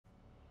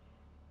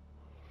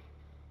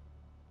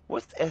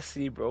What's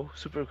SC, bro?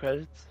 Super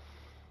credits?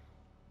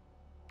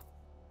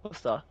 What's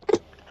that?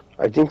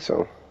 I think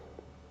so.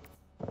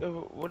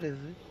 What is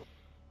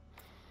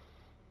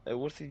it?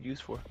 What's it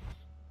used for?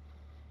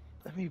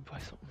 Let me buy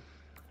something.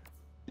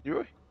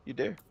 Leroy, you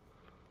there?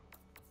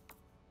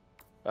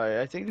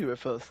 I think Leroy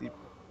fell asleep.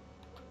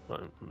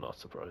 I'm not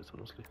surprised,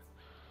 honestly.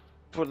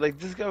 But like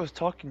this guy was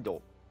talking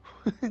though.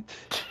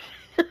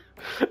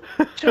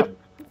 Chap,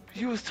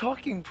 he was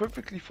talking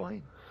perfectly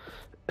fine.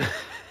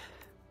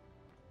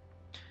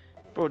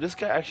 Bro, this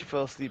guy actually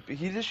fell asleep.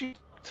 He literally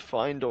was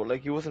fine though.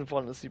 Like he wasn't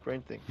falling asleep or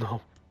anything.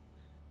 No.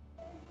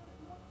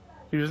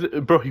 He was,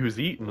 bro, he was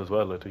eating as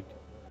well, I think.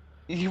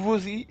 He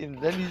was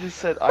eating. Then he just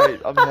said,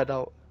 "Alright, I'm head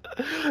out."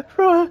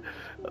 Bro,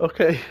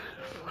 okay.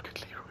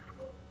 Fucking Leroy.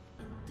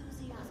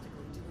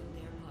 Enthusiastically doing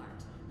their part,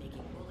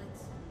 making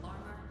bullets,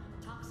 armor,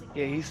 toxic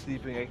Yeah, he's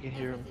sleeping. I can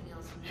hear him.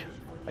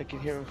 I can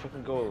hear him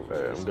fucking go.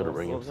 Alright, I'm gonna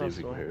ring him, Oh, see if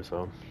he can hear us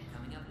out.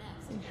 coming up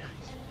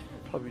next.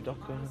 Probably not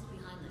gonna.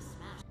 Behind the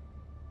smash.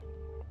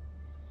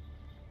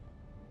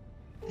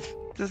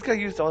 This guy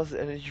used all his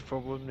energy for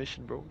one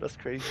mission, bro. That's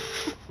crazy.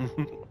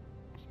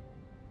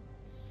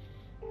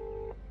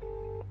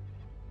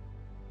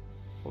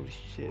 Holy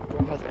shit,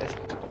 bro has S.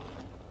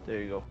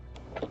 There you go.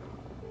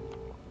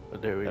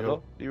 There we Hello,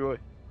 go. Leroy.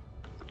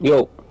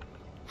 Yo.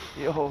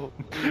 Yo,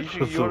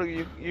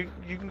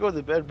 you can go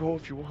to bed, bro,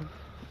 if you want.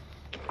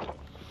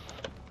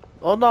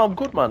 Oh no, I'm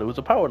good, man. It was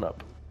a power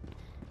nap.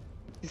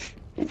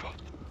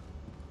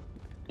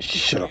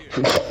 Shut up.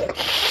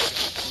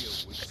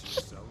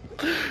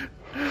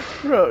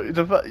 Bro,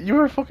 you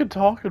were fucking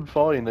talking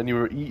fine, and you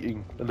were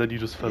eating, and then you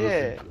just fell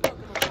Yeah. asleep.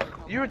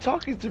 You were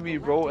talking to me,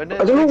 bro, and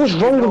then I don't know what's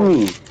wrong with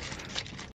me.